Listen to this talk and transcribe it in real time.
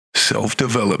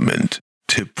self-development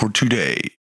tip for today,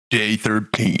 day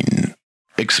 13.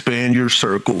 Expand your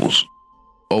circles.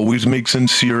 Always make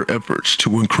sincere efforts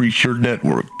to increase your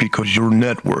network because your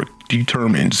network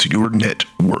determines your net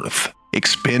worth.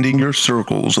 Expanding your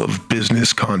circles of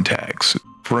business contacts,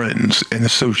 friends, and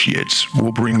associates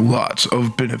will bring lots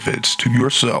of benefits to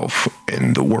yourself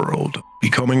and the world.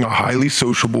 Becoming a highly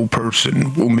sociable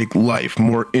person will make life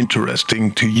more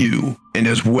interesting to you and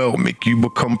as well make you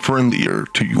become friendlier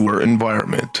to your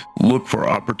environment. Look for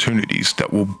opportunities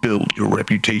that will build your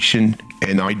reputation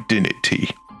and identity.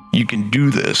 You can do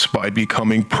this by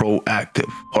becoming proactive,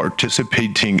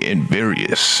 participating in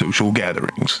various social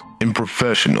gatherings, and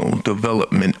professional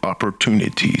development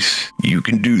opportunities. You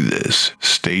can do this.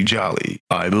 Stay jolly.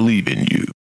 I believe in you.